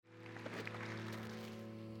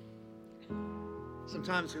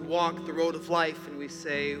Sometimes we walk the road of life and we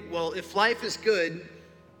say, well, if life is good,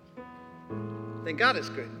 then God is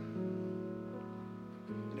good.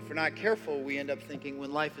 And if we're not careful, we end up thinking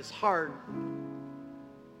when life is hard,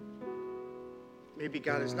 maybe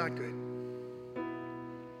God is not good.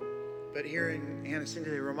 But hearing Hannah sing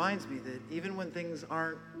today reminds me that even when things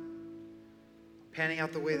aren't panning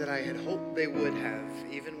out the way that I had hoped they would have,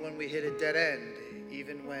 even when we hit a dead end,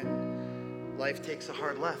 even when life takes a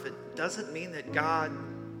hard left, it doesn't mean that God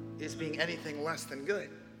is being anything less than good.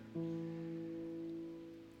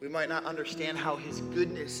 We might not understand how His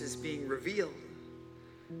goodness is being revealed,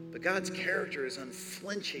 but God's character is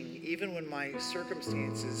unflinching even when my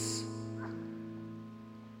circumstances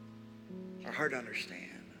are hard to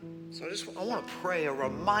understand. So I want to pray a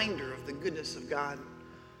reminder of the goodness of God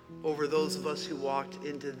over those of us who walked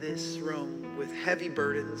into this room with heavy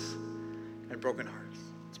burdens and broken hearts.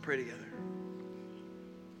 Let's pray together.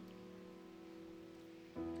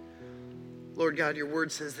 Lord God, your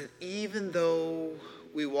word says that even though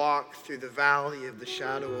we walk through the valley of the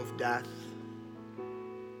shadow of death,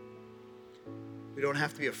 we don't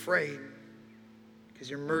have to be afraid because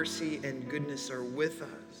your mercy and goodness are with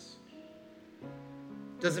us.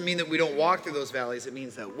 Doesn't mean that we don't walk through those valleys. It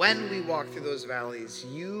means that when we walk through those valleys,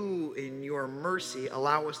 you in your mercy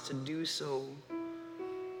allow us to do so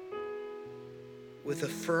with a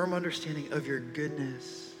firm understanding of your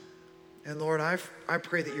goodness. And Lord, I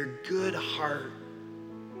pray that your good heart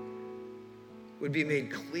would be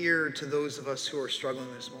made clear to those of us who are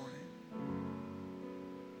struggling this morning.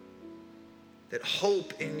 That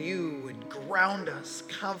hope in you would ground us,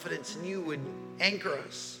 confidence in you would anchor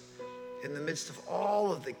us in the midst of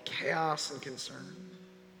all of the chaos and concern.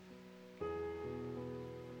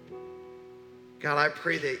 God, I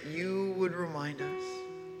pray that you would remind us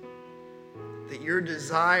that your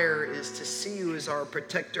desire is to see you as our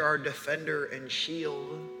protector, our defender, and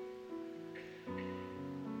shield.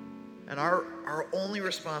 And our only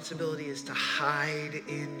responsibility is to hide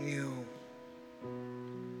in you,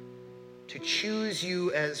 to choose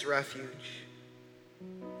you as refuge,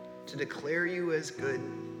 to declare you as good,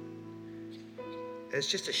 as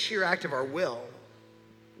just a sheer act of our will,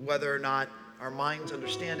 whether or not our minds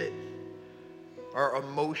understand it, our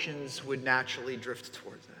emotions would naturally drift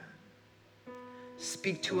towards that.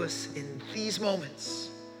 Speak to us in these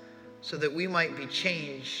moments so that we might be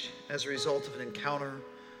changed as a result of an encounter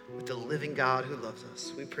with the living God who loves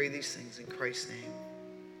us. We pray these things in Christ's name.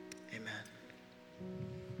 Amen.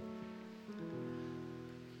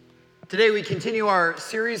 Today we continue our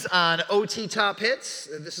series on OT Top Hits.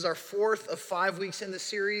 This is our fourth of 5 weeks in the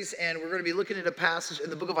series, and we're going to be looking at a passage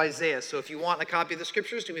in the book of Isaiah. So if you want a copy of the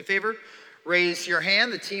scriptures, do me a favor, raise your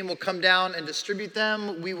hand. The team will come down and distribute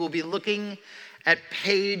them. We will be looking at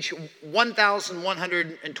page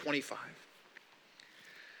 1125.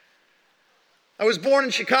 I was born in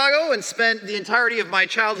Chicago and spent the entirety of my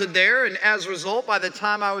childhood there, and as a result, by the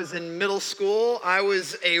time I was in middle school, I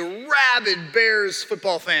was a rabid Bears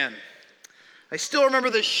football fan. I still remember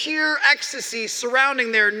the sheer ecstasy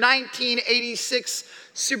surrounding their 1986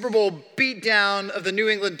 Super Bowl beatdown of the New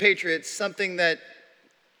England Patriots, something that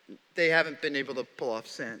they haven't been able to pull off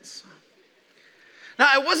since.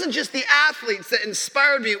 Now, it wasn't just the athletes that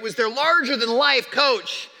inspired me. It was their larger-than-life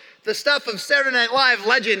coach, the stuff of Saturday Night Live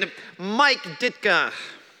legend, Mike Ditka.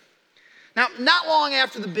 Now, not long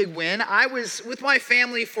after the big win, I was with my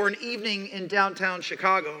family for an evening in downtown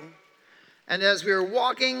Chicago. And as we were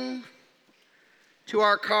walking to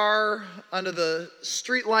our car under the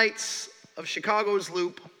streetlights of Chicago's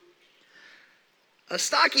Loop, a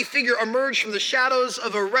stocky figure emerged from the shadows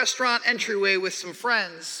of a restaurant entryway with some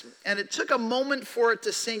friends, and it took a moment for it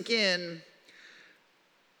to sink in.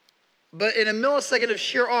 But in a millisecond of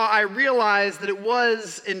sheer awe, I realized that it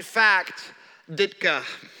was, in fact, Ditka.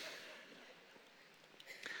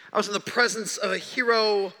 I was in the presence of a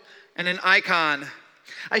hero and an icon.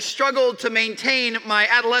 I struggled to maintain my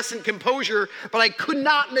adolescent composure, but I could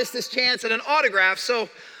not miss this chance at an autograph, so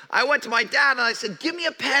I went to my dad and I said, give me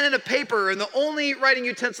a pen and a paper. And the only writing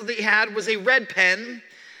utensil that he had was a red pen.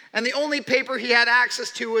 And the only paper he had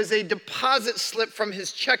access to was a deposit slip from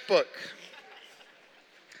his checkbook.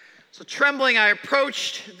 So trembling, I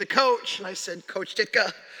approached the coach and I said, Coach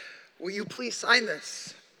Ditka, will you please sign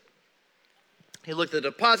this? He looked at the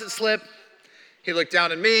deposit slip. He looked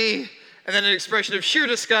down at me. And then an expression of sheer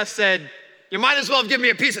disgust said, you might as well have given me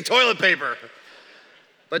a piece of toilet paper.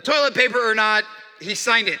 But toilet paper or not, he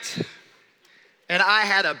signed it. And I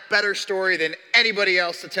had a better story than anybody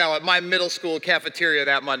else to tell at my middle school cafeteria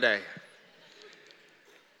that Monday.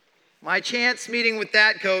 My chance meeting with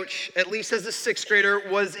that coach, at least as a sixth grader,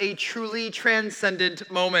 was a truly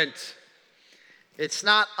transcendent moment. It's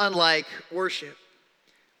not unlike worship.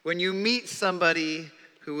 When you meet somebody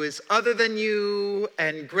who is other than you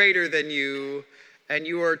and greater than you, and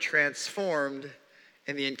you are transformed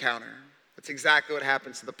in the encounter. That's exactly what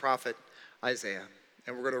happens to the prophet Isaiah.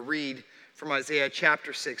 And we're going to read from Isaiah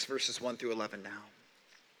chapter 6, verses 1 through 11 now.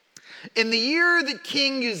 In the year that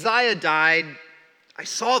King Uzziah died, I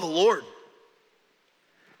saw the Lord,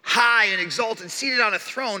 high and exalted, seated on a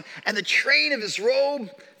throne, and the train of his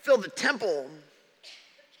robe filled the temple.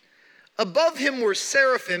 Above him were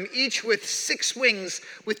seraphim, each with 6 wings.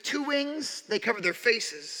 With 2 wings, they covered their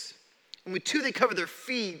faces. And with 2, they covered their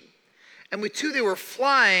feet. And with 2, they were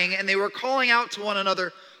flying, and they were calling out to one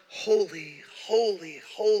another, Holy, holy,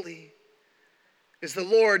 holy is the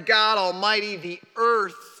Lord God Almighty. The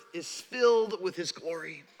earth is filled with his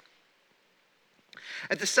glory.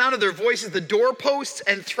 At the sound of their voices, the doorposts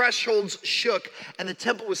and thresholds shook, and the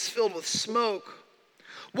temple was filled with smoke.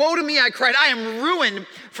 Woe to me, I cried, I am ruined,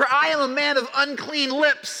 for I am a man of unclean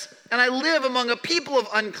lips, and I live among a people of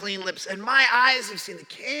unclean lips, and my eyes have seen the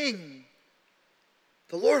King,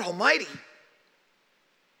 the Lord Almighty.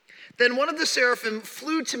 Then one of the seraphim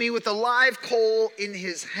flew to me with a live coal in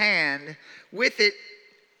his hand, with it,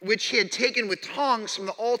 which he had taken with tongs from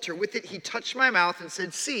the altar. With it he touched my mouth and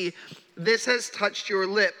said, See, this has touched your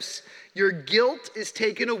lips. Your guilt is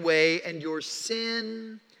taken away, and your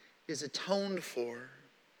sin is atoned for.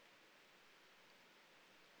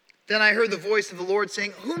 Then I heard the voice of the Lord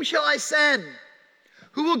saying, Whom shall I send?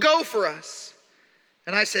 Who will go for us?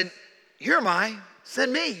 And I said, Here am I,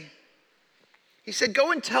 send me. He said,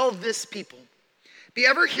 Go and tell this people, be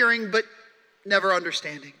ever hearing but never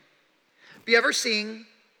understanding. Be ever seeing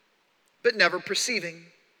but never perceiving.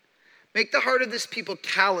 Make the heart of this people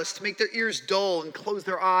calloused, make their ears dull and close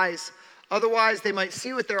their eyes. Otherwise they might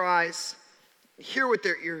see with their eyes, hear with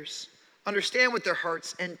their ears, understand with their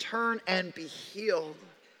hearts, and turn and be healed.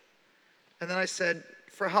 And then I said,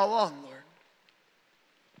 For how long, Lord?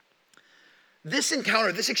 This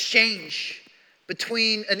encounter, this exchange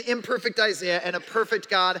between an imperfect Isaiah and a perfect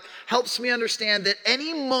God helps me understand that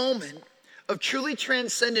any moment of truly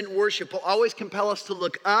transcendent worship will always compel us to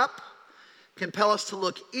look up, compel us to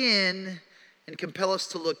look in, and compel us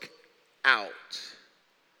to look out.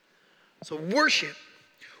 So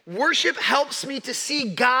worship helps me to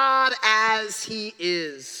see God as he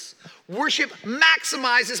is. Worship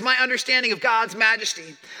maximizes my understanding of God's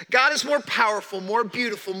majesty. God is more powerful, more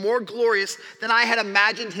beautiful, more glorious than I had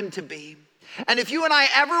imagined him to be. And if you and I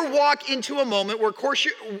ever walk into a moment where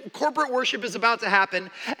corporate worship is about to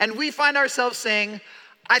happen and we find ourselves saying,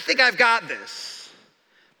 I think I've got this,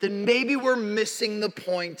 then maybe we're missing the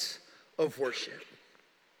point of worship.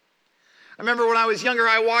 I remember when I was younger,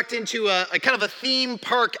 I walked into a kind of a theme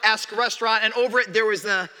park-esque restaurant, and over it,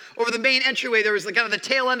 over the main entryway, there was kind of the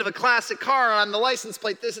tail end of a classic car. On the license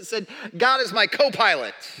plate, it said, God is my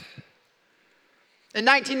co-pilot. In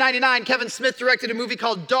 1999, Kevin Smith directed a movie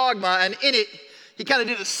called Dogma, and in it, he kind of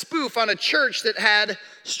did a spoof on a church that had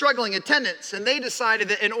struggling attendance. And they decided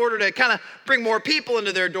that in order to kind of bring more people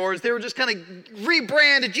into their doors, they were just kind of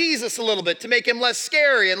rebrand Jesus a little bit to make him less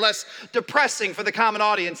scary and less depressing for the common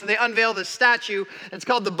audience. And they unveiled this statue, and it's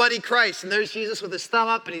called the Buddy Christ. And there's Jesus with his thumb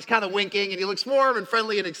up, and he's kind of winking, and he looks warm and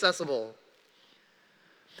friendly and accessible.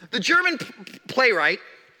 The German playwright,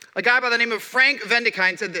 a guy by the name of Frank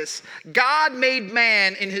Vendekind, said this: God made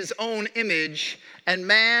man in his own image, and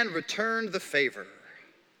man returned the favor.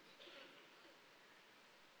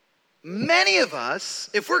 Many of us,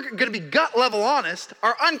 if we're going to be gut level honest,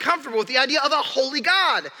 are uncomfortable with the idea of a holy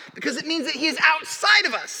God because it means that he is outside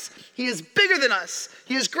of us. He is bigger than us.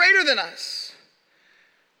 He is greater than us.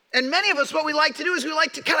 And many of us, what we like to do is we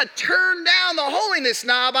like to kind of turn down the holiness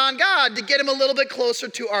knob on God to get him a little bit closer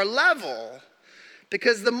to our level.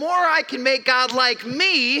 Because the more I can make God like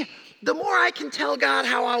me, the more I can tell God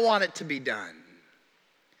how I want it to be done.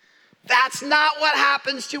 That's not what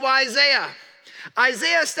happens to Isaiah.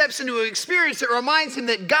 Isaiah steps into an experience that reminds him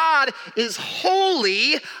that God is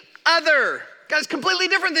wholly other. God is completely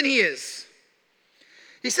different than he is.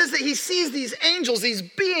 He says that he sees these angels, these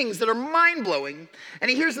beings that are mind-blowing, and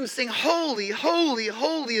he hears them sing, Holy, holy,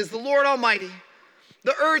 holy is the Lord Almighty.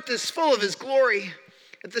 The earth is full of his glory.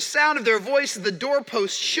 At the sound of their voices, the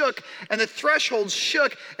doorposts shook, and the thresholds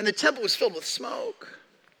shook, and the temple was filled with smoke.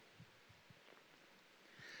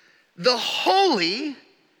 The holy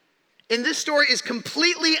in this story is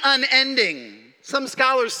completely unending. Some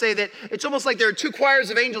scholars say that it's almost like there are 2 choirs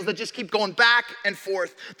of angels that just keep going back and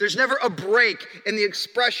forth. There's never a break in the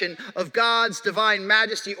expression of God's divine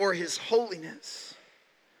majesty or his holiness.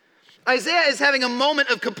 Isaiah is having a moment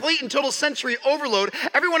of complete and total sensory overload.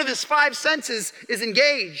 Every one of his 5 senses is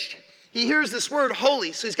engaged. He hears this word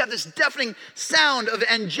holy, so he's got this deafening sound of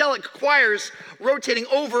angelic choirs rotating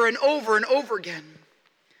over and over and over again.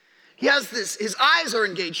 He has this, his eyes are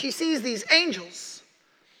engaged. He sees these angels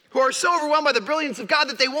who are so overwhelmed by the brilliance of God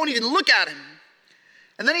that they won't even look at him.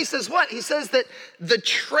 And then he says what? He says that the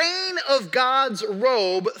train of God's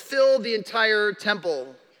robe filled the entire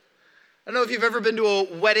temple. I don't know if you've ever been to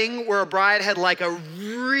a wedding where a bride had like a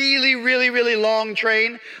really, really, really long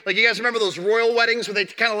train. Like, you guys remember those royal weddings where they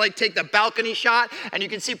kind of like take the balcony shot and you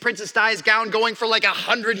can see Princess Di's gown going for like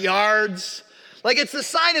 100 yards? Like, it's the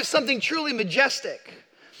sign of something truly majestic.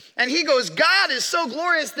 And he goes, God is so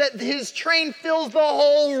glorious that his train fills the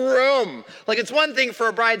whole room. Like, it's one thing for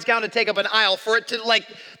a bride's gown to take up an aisle, for it to like,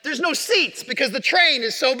 there's no seats because the train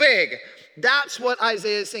is so big. That's what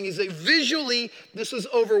Isaiah is saying. He's like, visually, this was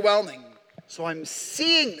overwhelming. So I'm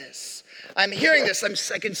seeing this. I'm hearing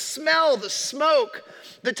this. I can smell the smoke.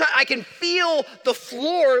 I can feel the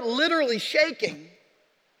floor literally shaking.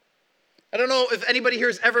 I don't know if anybody here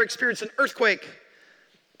has ever experienced an earthquake,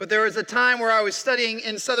 but there was a time where I was studying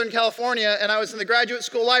in Southern California and I was in the graduate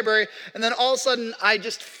school library, and then all of a sudden I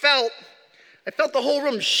felt the whole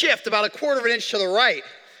room shift about 1/4 of an inch to the right.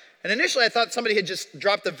 And initially I thought somebody had just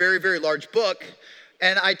dropped a very, very large book.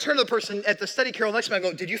 And I turned to the person at the study carrel next to me, I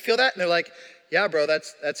go, did you feel that? And they're like, yeah, bro,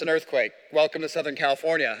 that's an earthquake. Welcome to Southern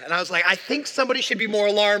California. And I was like, I think somebody should be more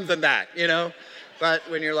alarmed than that, you know? But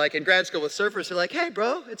when you're like in grad school with surfers, they're like, hey,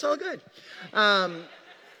 bro, it's all good.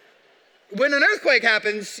 When an earthquake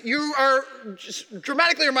happens, you are just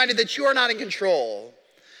dramatically reminded that you are not in control.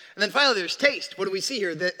 And then finally there's taste. What do we see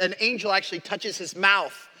here? That an angel actually touches his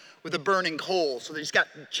mouth with a burning coal. So he's got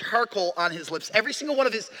charcoal on his lips. Every single one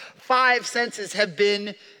of his 5 senses have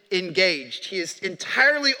been engaged. He is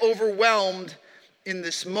entirely overwhelmed in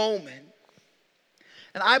this moment.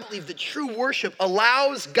 And I believe that true worship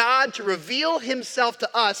allows God to reveal himself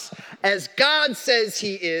to us as God says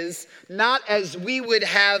he is, not as we would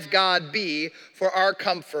have God be for our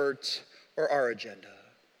comfort or our agenda.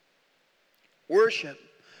 Worship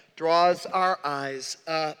draws our eyes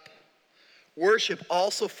up. Worship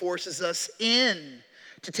also forces us in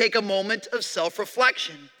to take a moment of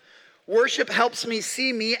self-reflection. Worship helps me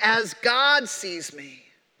see me as God sees me.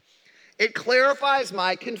 It clarifies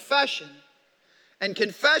my confession. And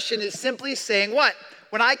confession is simply saying what?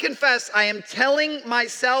 When I confess, I am telling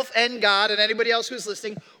myself and God and anybody else who's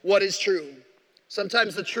listening what is true.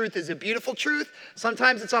 Sometimes the truth is a beautiful truth.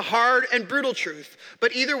 Sometimes it's a hard and brutal truth.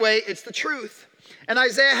 But either way, it's the truth. And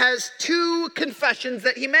Isaiah has 2 confessions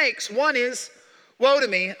that he makes. One is, woe to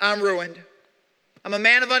me, I'm ruined. I'm a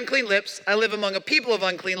man of unclean lips. I live among a people of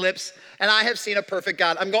unclean lips, and I have seen a perfect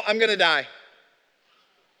God. I'm going to die.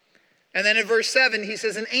 And then in verse 7, he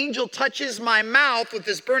says, an angel touches my mouth with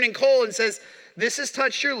this burning coal and says, this has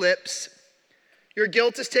touched your lips. Your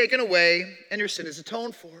guilt is taken away, and your sin is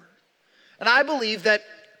atoned for. And I believe that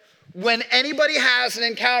when anybody has an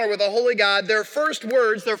encounter with a holy God, their first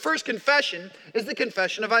words, their first confession is the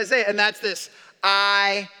confession of Isaiah. And that's this: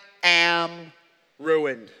 I am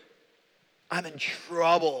ruined. I'm in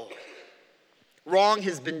trouble. Wrong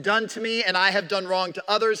has been done to me, and I have done wrong to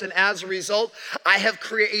others. And as a result, I have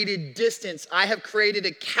created distance. I have created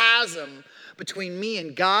a chasm between me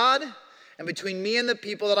and God and between me and the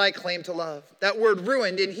people that I claim to love. That word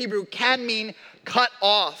ruined in Hebrew can mean cut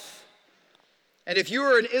off. And if you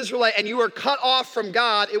were an Israelite and you were cut off from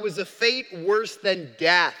God, it was a fate worse than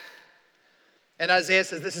death. And Isaiah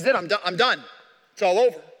says, this is it, I'm done. It's all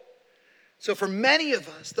over. So for many of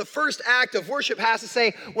us, the first act of worship has to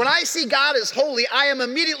say, when I see God as holy, I am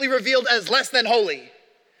immediately revealed as less than holy.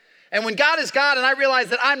 And when God is God and I realize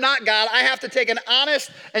that I'm not God, I have to take an honest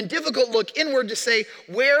and difficult look inward to say,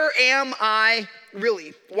 where am I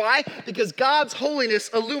really? Why? Because God's holiness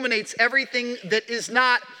illuminates everything that is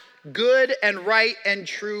not good and right and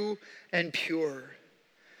true and pure.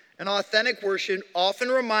 And authentic worship often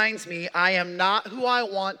reminds me I am not who I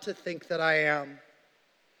want to think that I am.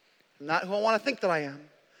 I'm not who I want to think that I am.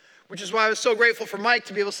 Which is why I was so grateful for Mike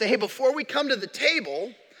to be able to say, hey, before we come to the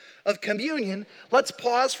table of communion, let's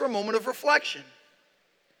pause for a moment of reflection.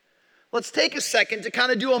 Let's take a second to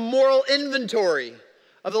kind of do a moral inventory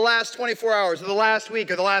of the last 24 hours, or the last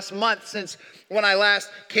week, or the last month since when I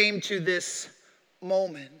last came to this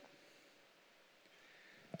moment.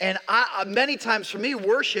 And many times for me,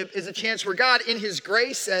 worship is a chance where God in his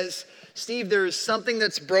grace says, Steve, there is something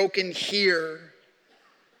that's broken here.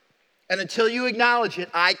 And until you acknowledge it,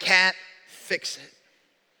 I can't fix it.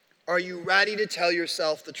 Are you ready to tell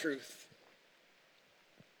yourself the truth?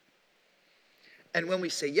 And when we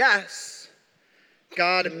say yes,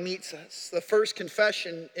 God meets us. The first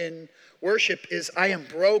confession in worship is, I am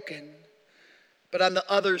broken. But on the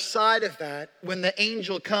other side of that, when the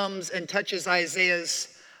angel comes and touches Isaiah's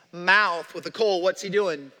mouth with a coal, what's he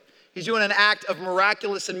doing? He's doing an act of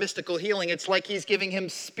miraculous and mystical healing. It's like he's giving him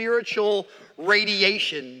spiritual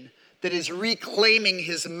radiation that is reclaiming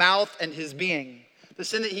his mouth and his being. The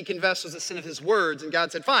sin that he confessed was the sin of his words. And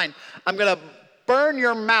God said, fine, I'm going to burn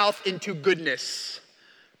your mouth into goodness.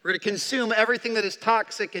 We're going to consume everything that is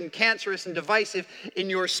toxic and cancerous and divisive in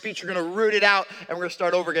your speech. We're going to root it out, and we're going to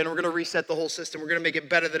start over again. We're going to reset the whole system. We're going to make it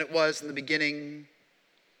better than it was in the beginning.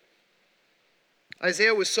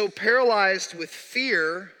 Isaiah was so paralyzed with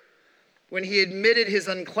fear when he admitted his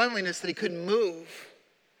uncleanliness that he couldn't move.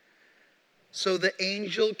 So the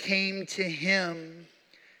angel came to him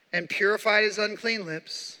and purified his unclean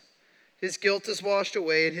lips. His guilt is washed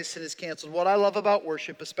away and his sin is canceled. What I love about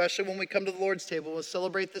worship, especially when we come to the Lord's table and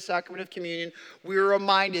celebrate the sacrament of communion, we are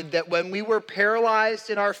reminded that when we were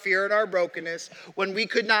paralyzed in our fear and our brokenness, when we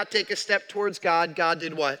could not take a step towards God, God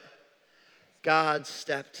did what? God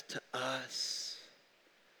stepped to us.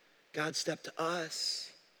 God stepped to us.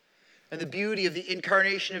 And the beauty of the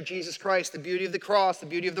incarnation of Jesus Christ, the beauty of the cross, the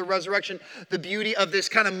beauty of the resurrection, the beauty of this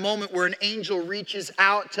kind of moment where an angel reaches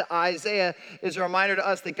out to Isaiah is a reminder to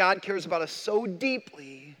us that God cares about us so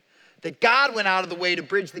deeply that God went out of the way to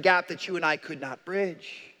bridge the gap that you and I could not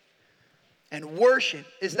bridge. And worship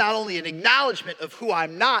is not only an acknowledgement of who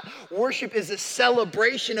I'm not, worship is a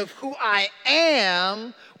celebration of who I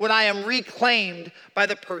am when I am reclaimed by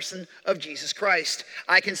the person of Jesus Christ.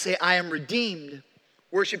 I can say I am redeemed.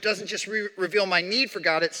 Worship doesn't just reveal my need for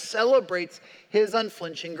God, it celebrates his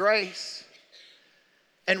unflinching grace.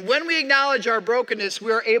 And when we acknowledge our brokenness,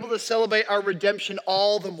 we are able to celebrate our redemption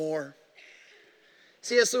all the more.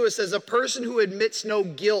 C.S. Lewis says, a person who admits no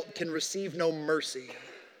guilt can receive no mercy.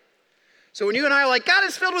 So when you and I are like, God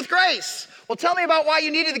is filled with grace. Well, tell me about why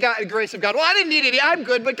you needed the grace of God. Well, I didn't need it. I'm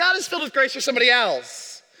good, but God is filled with grace for somebody else.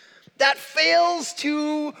 That fails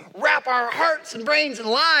to wrap our hearts and brains and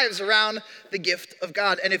lives around the gift of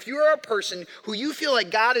God. And if you are a person who you feel like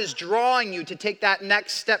God is drawing you to take that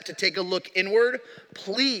next step, to take a look inward,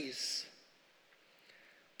 please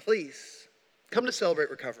come to Celebrate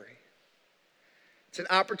Recovery. It's an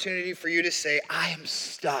opportunity for you to say, I am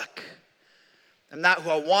stuck. I'm not who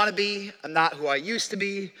I want to be. I'm not who I used to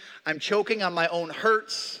be. I'm choking on my own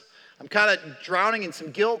hurts. I'm kind of drowning in some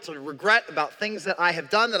guilt or regret about things that I have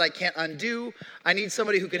done that I can't undo. I need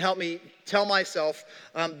somebody who can help me tell myself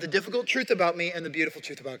the difficult truth about me and the beautiful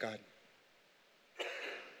truth about God.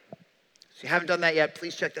 If you haven't done that yet,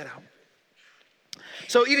 please check that out.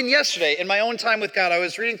 So even yesterday, in my own time with God, I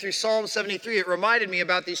was reading through Psalm 73. It reminded me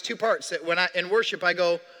about these two parts that when in worship, I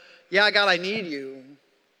go, yeah, God, I need you.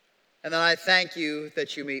 And then I thank you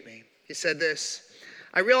that you meet me. He said this,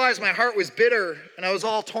 I realized my heart was bitter and I was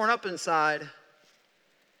all torn up inside.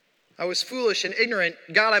 I was foolish and ignorant.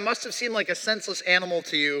 God, I must have seemed like a senseless animal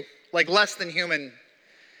to you, like less than human.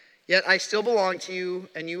 Yet I still belong to you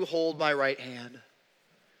and you hold my right hand.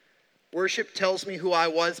 Worship tells me who I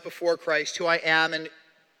was before Christ, who I am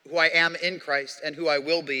in Christ, and who I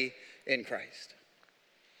will be in Christ.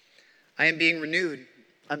 I am being renewed.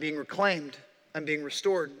 I'm being reclaimed. I'm being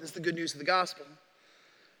restored. This is the good news of the gospel.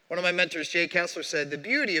 One of my mentors, Jay Kessler, said, the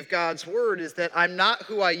beauty of God's word is that I'm not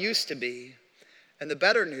who I used to be, and the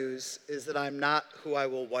better news is that I'm not who I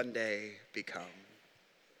will one day become.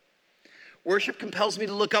 Worship compels me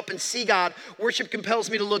to look up and see God. Worship compels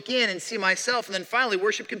me to look in and see myself. And then finally,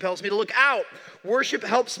 worship compels me to look out. Worship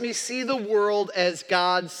helps me see the world as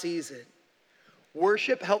God sees it.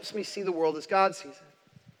 Worship helps me see the world as God sees it.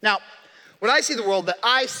 Now, when I see the world that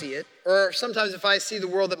I see it, or sometimes if I see the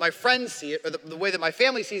world that my friends see it, or the way that my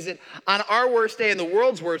family sees it, on our worst day and the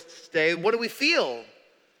world's worst day, what do we feel?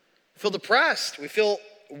 We feel depressed. We feel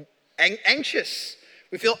anxious.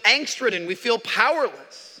 We feel angst-ridden. We feel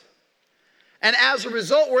powerless. And as a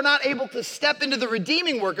result, we're not able to step into the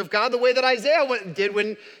redeeming work of God the way that Isaiah did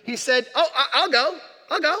when he said, I'll go.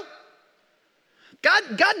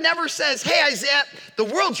 God never says, hey, Isaiah, the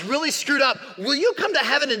world's really screwed up. Will you come to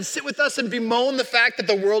heaven and sit with us and bemoan the fact that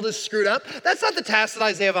the world is screwed up? That's not the task that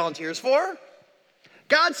Isaiah volunteers for.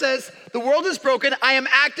 God says, the world is broken. I am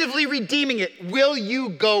actively redeeming it. Will you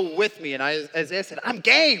go with me? And Isaiah said, I'm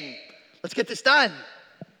game. Let's get this done.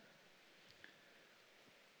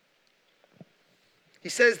 He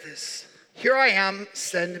says this, here I am,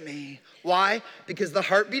 send me. Why? Because the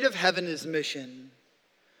heartbeat of heaven is mission.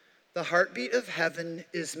 The heartbeat of heaven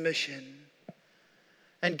is mission.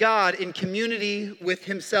 And God, in community with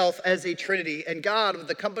himself as a Trinity, and God with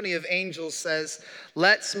the company of angels says,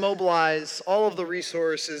 let's mobilize all of the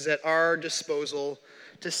resources at our disposal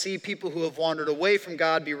to see people who have wandered away from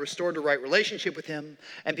God be restored to right relationship with him,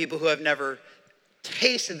 and people who have never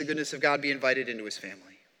tasted the goodness of God be invited into his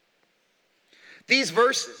family. These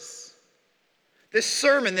verses, this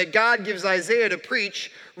sermon that God gives Isaiah to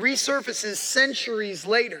preach, resurfaces centuries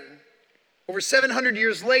later, over 700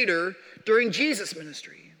 years later, during Jesus'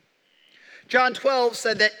 ministry. John 12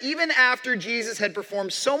 said that even after Jesus had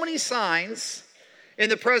performed so many signs in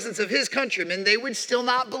the presence of his countrymen, they would still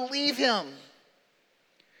not believe him.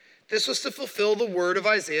 This was to fulfill the word of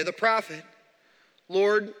Isaiah the prophet.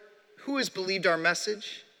 Lord, who has believed our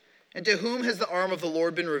message? And to whom has the arm of the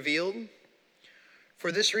Lord been revealed?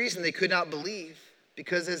 For this reason they could not believe,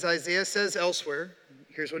 because as Isaiah says elsewhere,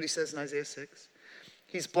 here's what he says in Isaiah 6,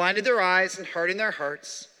 he's blinded their eyes and hardened their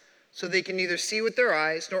hearts, so they can neither see with their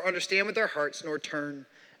eyes, nor understand with their hearts, nor turn,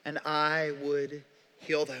 and I would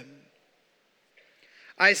heal them.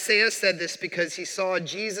 Isaiah said this because he saw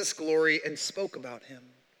Jesus' glory and spoke about him.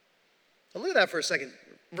 Now look at that for a second.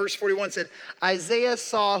 Verse 41 said, Isaiah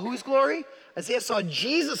saw whose glory? Isaiah saw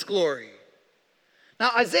Jesus' glory.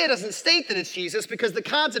 Now, Isaiah doesn't state that it's Jesus because the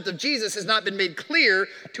concept of Jesus has not been made clear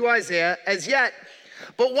to Isaiah as yet.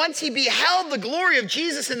 But once he beheld the glory of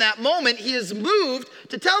Jesus in that moment, he is moved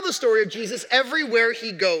to tell the story of Jesus everywhere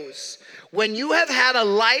he goes. When you have had a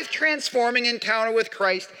life-transforming encounter with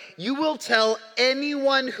Christ, you will tell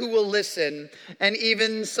anyone who will listen, and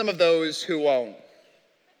even some of those who won't.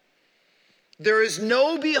 There is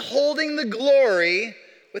no beholding the glory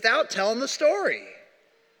without telling the story.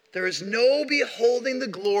 There is no beholding the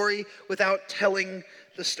glory without telling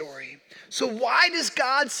the story. So why does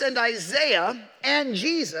God send Isaiah and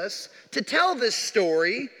Jesus to tell this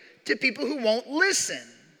story to people who won't listen?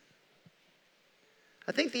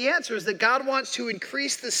 I think the answer is that God wants to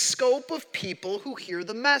increase the scope of people who hear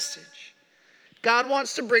the message. God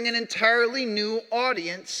wants to bring an entirely new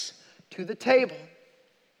audience to the table.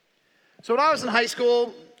 So when I was in high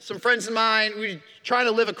school, some friends of mine, we were trying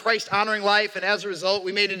to live a Christ-honoring life, and as a result,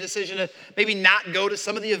 we made a decision to maybe not go to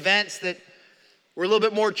some of the events that were a little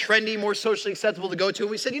bit more trendy, more socially acceptable to go to.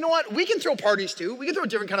 And we said, you know what? We can throw parties too. We can throw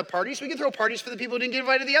different kind of parties. We can throw parties for the people who didn't get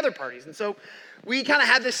invited to the other parties. And so we kind of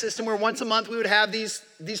had this system where once a month we would have these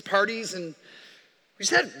parties, and we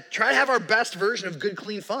just had try to have our best version of good,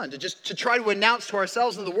 clean fun, to try to announce to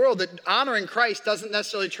ourselves and the world that honoring Christ doesn't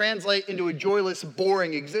necessarily translate into a joyless,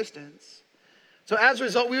 boring existence. So as a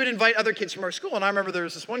result, we would invite other kids from our school. And I remember there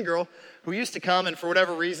was this one girl who used to come, and for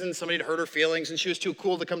whatever reason, somebody had hurt her feelings, and she was too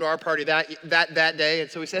cool to come to our party that day.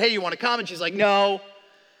 And so we said, hey, you want to come? And she's like, no.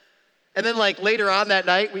 And then later on that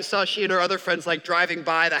night, we saw she and her other friends driving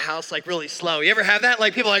by the house really slow. You ever have that?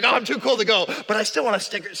 People are like, oh, I'm too cool to go, but I still want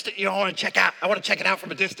to I want to check out. I want to check it out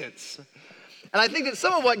from a distance. And I think that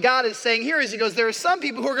some of what God is saying here is he goes, there are some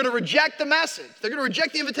people who are going to reject the message. They're going to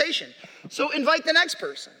reject the invitation. So invite the next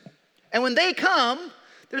person. And when they come,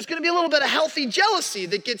 there's going to be a little bit of healthy jealousy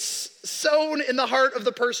that gets sown in the heart of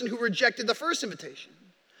the person who rejected the first invitation.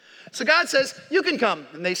 So God says, you can come.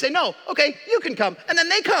 And they say, no, okay, you can come. And then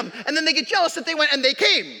they come. And then they get jealous that they went and they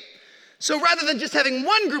came. So rather than just having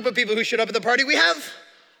one group of people who showed up at the party, we have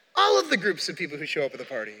all of the groups of people who show up at the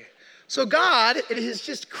party. So God, in his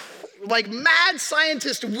just mad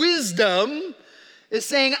scientist wisdom, is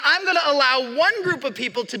saying, I'm going to allow one group of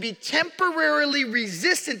people to be temporarily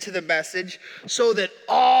resistant to the message so that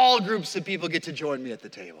all groups of people get to join me at the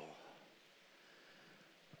table.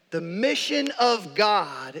 The mission of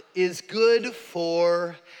God is good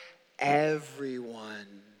for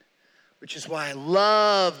everyone, which is why I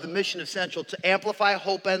love the mission of Central, to amplify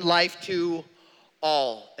hope and life to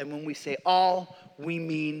all. And when we say all, we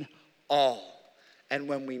mean all. And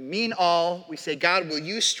when we mean all, we say, God, will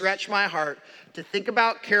you stretch my heart to think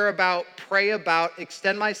about, care about, pray about,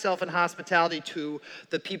 extend myself in hospitality to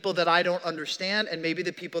the people that I don't understand and maybe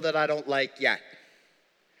the people that I don't like yet.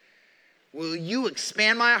 Will you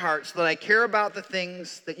expand my heart so that I care about the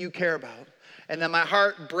things that you care about and that my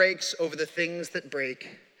heart breaks over the things that break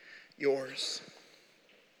yours?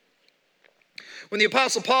 When the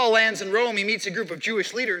Apostle Paul lands in Rome, he meets a group of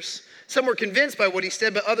Jewish leaders. Some were convinced by what he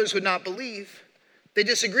said, but others would not believe. They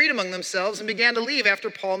disagreed among themselves and began to leave after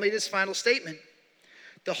Paul made his final statement.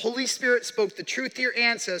 The Holy Spirit spoke the truth to your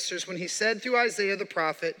ancestors when he said through Isaiah the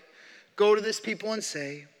prophet, go to this people and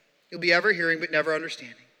say, you'll be ever hearing but never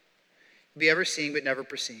understanding. You'll be ever seeing but never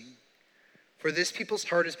perceiving. For this people's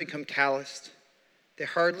heart has become calloused. They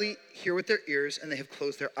hardly hear with their ears and they have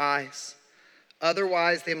closed their eyes.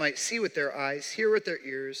 Otherwise they might see with their eyes, hear with their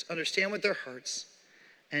ears, understand with their hearts,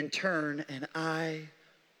 and turn, and I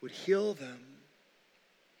would heal them.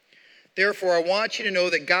 Therefore, I want you to know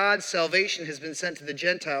that God's salvation has been sent to the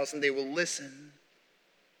Gentiles, and they will listen.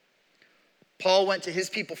 Paul went to his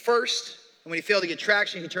people first, and when he failed to get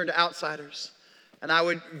traction, he turned to outsiders. And I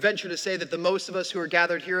would venture to say that the most of us who are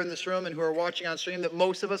gathered here in this room and who are watching on stream, that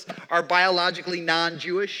most of us are biologically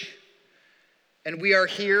non-Jewish. And we are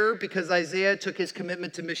here because Isaiah took his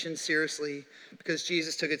commitment to mission seriously, because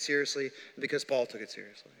Jesus took it seriously, and because Paul took it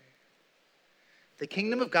seriously. The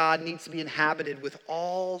kingdom of God needs to be inhabited with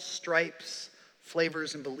all stripes,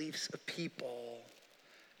 flavors, and beliefs of people,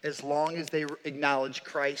 as long as they acknowledge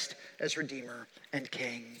Christ as Redeemer and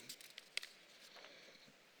King.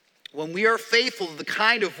 When we are faithful to the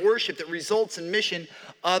kind of worship that results in mission,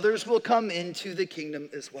 others will come into the kingdom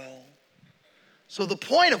as well. So the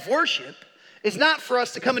point of worship is not for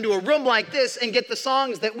us to come into a room like this and get the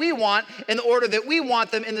songs that we want in the order that we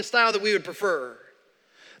want them, in the style that we would prefer.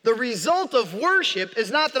 The result of worship is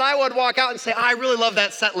not that I would walk out and say, I really love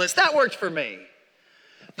that set list. That worked for me.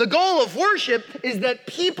 The goal of worship is that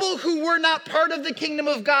people who were not part of the kingdom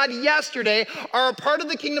of God yesterday are a part of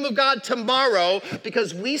the kingdom of God tomorrow,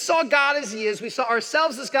 because we saw God as he is, we saw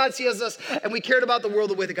ourselves as God sees us, and we cared about the world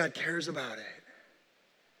the way that God cares about it.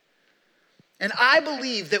 And I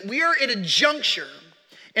believe that we are at a juncture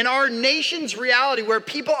in our nation's reality where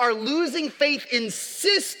people are losing faith in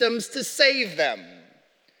systems to save them.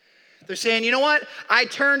 They're saying, you know what? I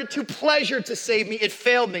turned to pleasure to save me. It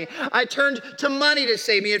failed me. I turned to money to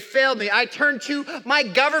save me. It failed me. I turned to my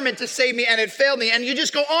government to save me, and it failed me. And you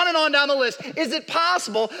just go on and on down the list. Is it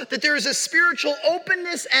possible that there is a spiritual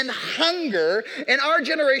openness and hunger in our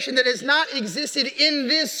generation that has not existed in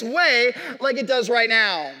this way like it does right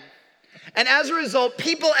now? And as a result,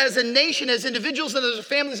 people as a nation, as individuals, and as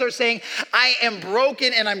families are saying, I am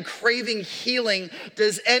broken and I'm craving healing.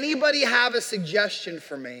 Does anybody have a suggestion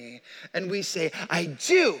for me? And we say, I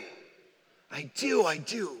do.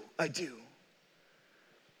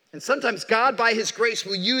 And sometimes God, by his grace,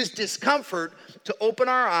 will use discomfort to open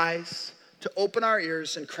our eyes, to open our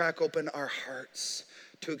ears, and crack open our hearts,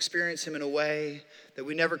 to experience him in a way that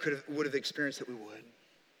we never would have experienced that we would.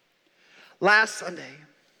 Last Sunday,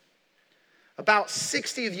 about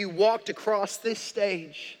 60 of you walked across this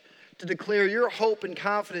stage to declare your hope and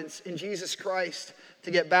confidence in Jesus Christ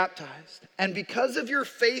to get baptized. And because of your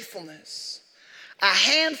faithfulness, a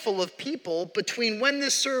handful of people between when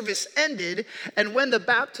this service ended and when the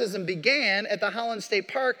baptism began at the Holland State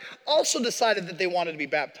Park also decided that they wanted to be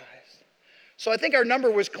baptized. So I think our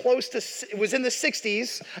number was it was in the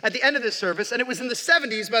 60s at the end of this service, and it was in the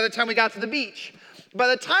 70s by the time we got to the beach. By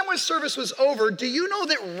the time our service was over, do you know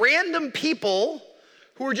that random people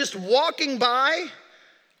who were just walking by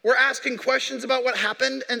were asking questions about what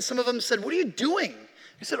happened? And some of them said, what are you doing?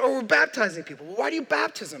 He said, we're baptizing people. Well, why do you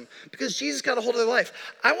baptize them? Because Jesus got a hold of their life.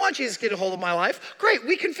 I want Jesus to get a hold of my life. Great,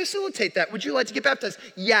 we can facilitate that. Would you like to get baptized?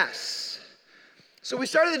 Yes. So we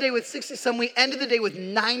started the day with 60-some. We ended the day with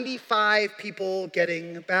 95 people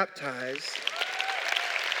getting baptized.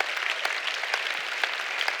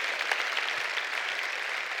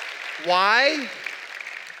 Why?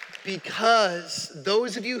 Because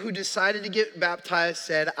those of you who decided to get baptized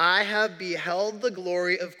said, I have beheld the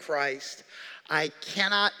glory of Christ. I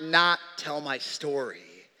cannot not tell my story.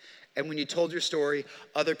 And when you told your story,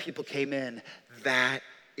 other people came in. That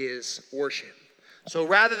is worship. So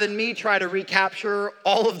rather than me try to recapture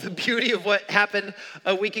all of the beauty of what happened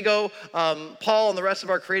a week ago, Paul and the rest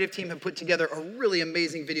of our creative team have put together a really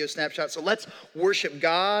amazing video snapshot. So let's worship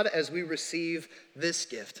God as we receive this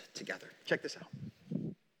gift together. Check this out.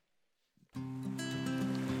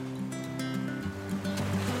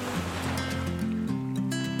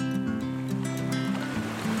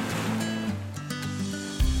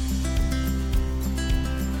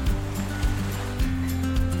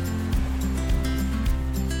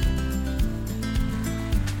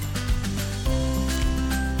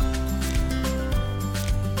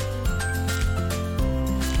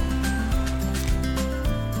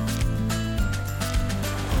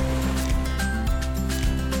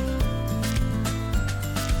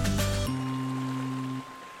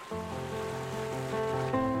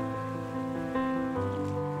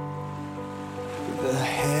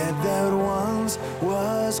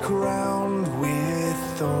 Crowned with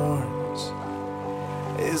thorns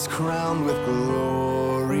is crowned with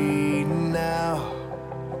glory now.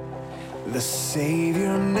 The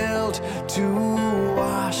Savior knelt to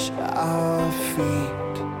wash our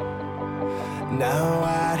feet. Now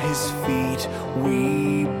at his feet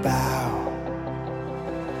we bow.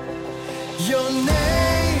 Your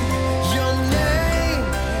name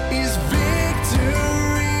is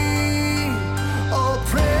victory. All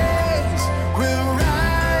praise will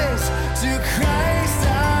rise to Christ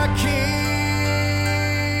our King.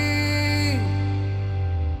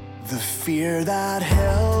 The fear that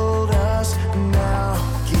held us now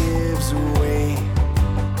gives way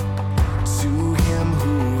to him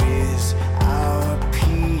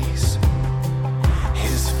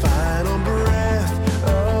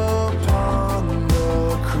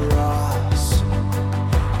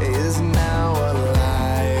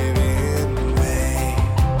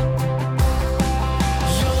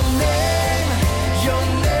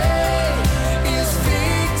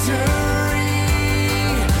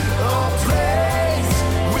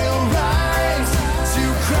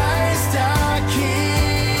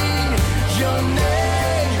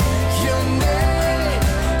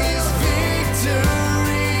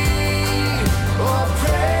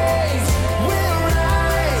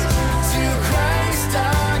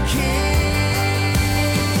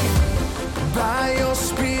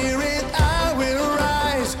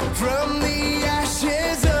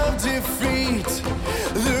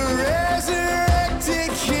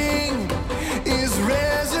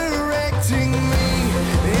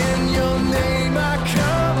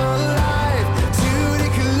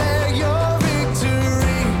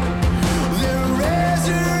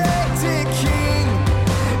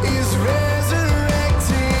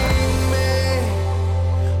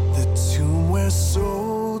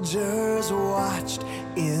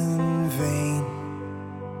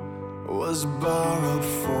was borrowed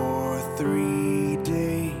for 3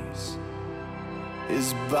 days.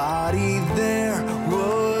 His body there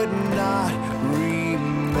would not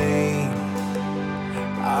remain.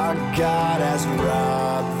 Our God has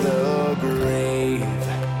robbed the grave.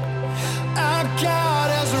 Our God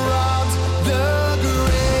has robbed the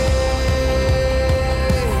grave.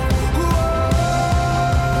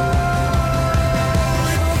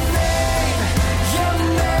 Your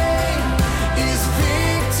name is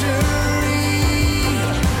victory.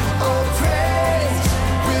 Oh, praise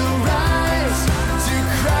will rise to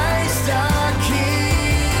Christ our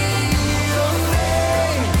King.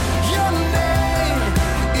 Your name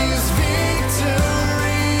is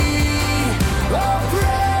victory. Oh,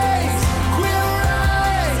 praise will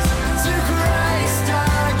rise to Christ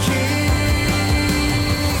our King.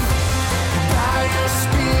 By your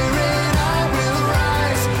Spirit I will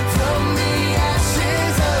rise from the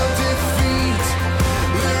ashes of defeat.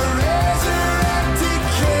 The resurrected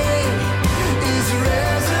King is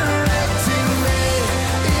resurrecting me.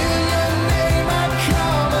 In your name I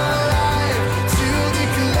come alive to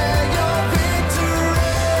declare your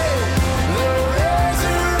victory. The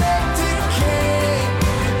resurrected King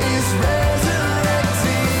is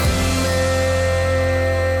resurrecting me.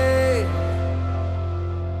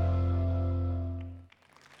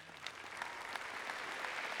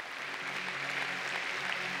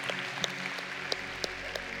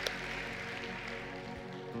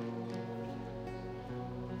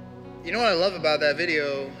 You know what I love about that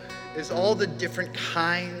video is all the different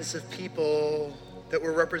kinds of people that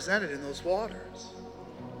were represented in those waters.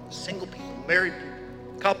 Single people, married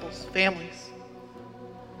people, couples, families.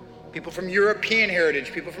 People from European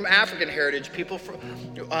heritage, people from African heritage, people from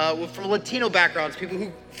Latino backgrounds, people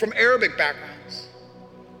who from Arabic backgrounds.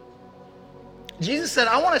 Jesus said,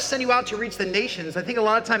 I want to send you out to reach the nations. I think a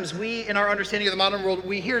lot of times we, in our understanding of the modern world,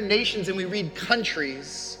 we hear nations and we read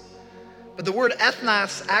countries. But the word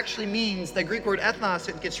ethnos actually means, that Greek word ethnos,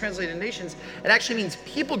 it gets translated nations, it actually means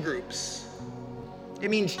people groups. It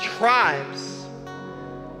means tribes.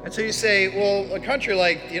 And so you say, well, a country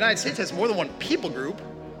like the United States has more than one people group.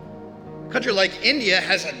 A country like India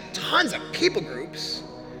has tons of people groups.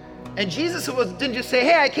 And Jesus didn't just say,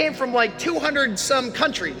 hey, I came from like 200 some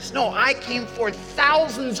countries. No, I came for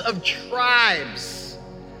thousands of tribes.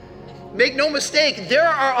 Make no mistake, there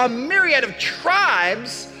are a myriad of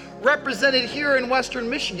tribes represented here in Western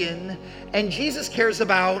Michigan, and Jesus cares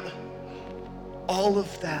about all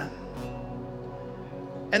of them.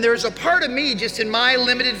 And there's a part of me, just in my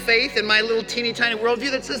limited faith and my little teeny tiny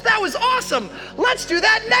worldview, that says, that was awesome, let's do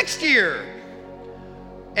that next year.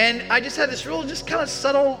 And I just had this real, just kind of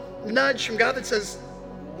subtle nudge from God that says,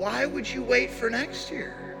 why would you wait for next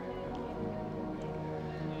year?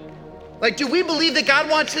 Like, do we believe that God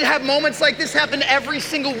wants to have moments like this happen every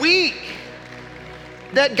single week?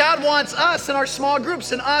 That God wants us in our small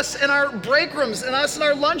groups, and us in our break rooms, and us in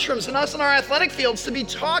our lunchrooms, and us in our athletic fields to be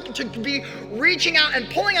talking, to be reaching out and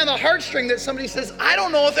pulling on the heartstring that somebody says, I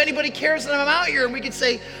don't know if anybody cares that I'm out here. And we could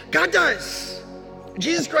say, God does.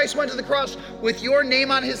 Jesus Christ went to the cross with your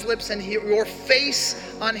name on his lips and your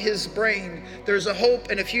face on his brain. There's a hope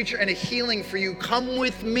and a future and a healing for you. Come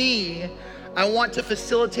with me. I want to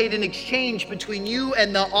facilitate an exchange between you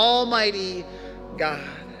and the Almighty God.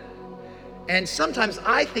 And sometimes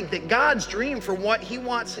I think that God's dream for what he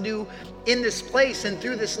wants to do in this place and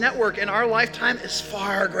through this network in our lifetime is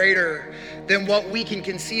far greater than what we can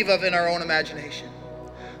conceive of in our own imagination.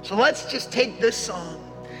 So let's just take this song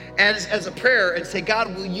as a prayer and say,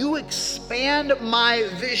 God, will you expand my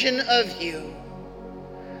vision of you,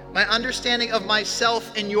 my understanding of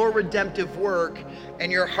myself and your redemptive work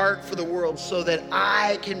and your heart for the world, so that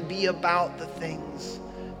I can be about the things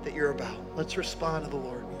that you're about. Let's respond to the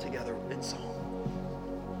Lord together in song.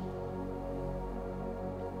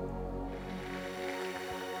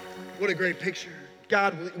 What a great picture.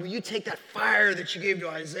 God, will you take that fire that you gave to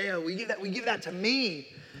Isaiah? Will you give that to me?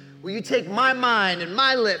 Will you take my mind and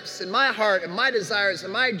my lips and my heart and my desires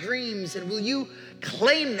and my dreams, and will you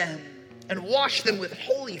claim them and wash them with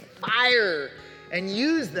holy fire and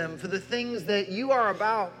use them for the things that you are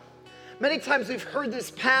about? Many times we've heard this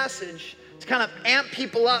passage to kind of amp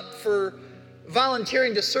people up for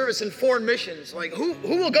volunteering to service in foreign missions. Like, who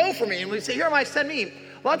will go for me? And we say, here am I, send me. A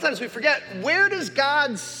lot of times we forget, where does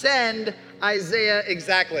God send Isaiah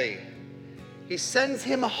exactly? He sends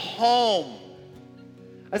him home.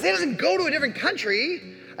 Isaiah doesn't go to a different country.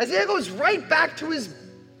 Isaiah goes right back to his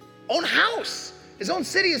own house, his own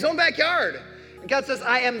city, his own backyard. And God says,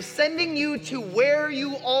 I am sending you to where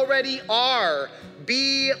you already are.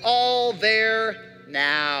 Be all there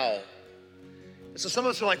now. So some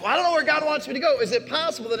of us are like, well, I don't know where God wants me to go. Is it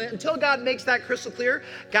possible that until God makes that crystal clear,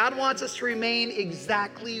 God wants us to remain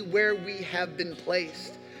exactly where we have been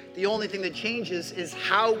placed? The only thing that changes is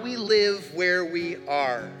how we live where we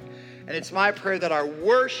are. And it's my prayer that our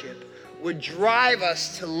worship would drive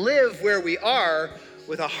us to live where we are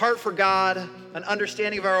with a heart for God, an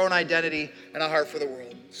understanding of our own identity, and a heart for the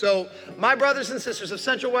world. So, my brothers and sisters of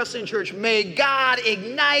Central Wesleyan Church, may God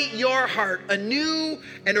ignite your heart anew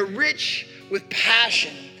and rich with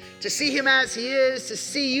passion to see him as he is, to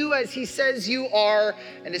see you as he says you are,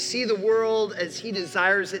 and to see the world as he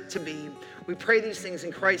desires it to be. We pray these things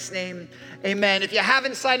in Christ's name. Amen. If you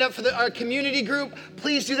haven't signed up for our community group,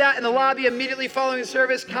 please do that in the lobby immediately following the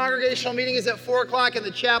service. Congregational meeting is at 4 o'clock in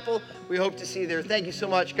the chapel. We hope to see you there. Thank you so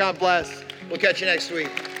much. God bless. We'll catch you next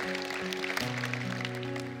week.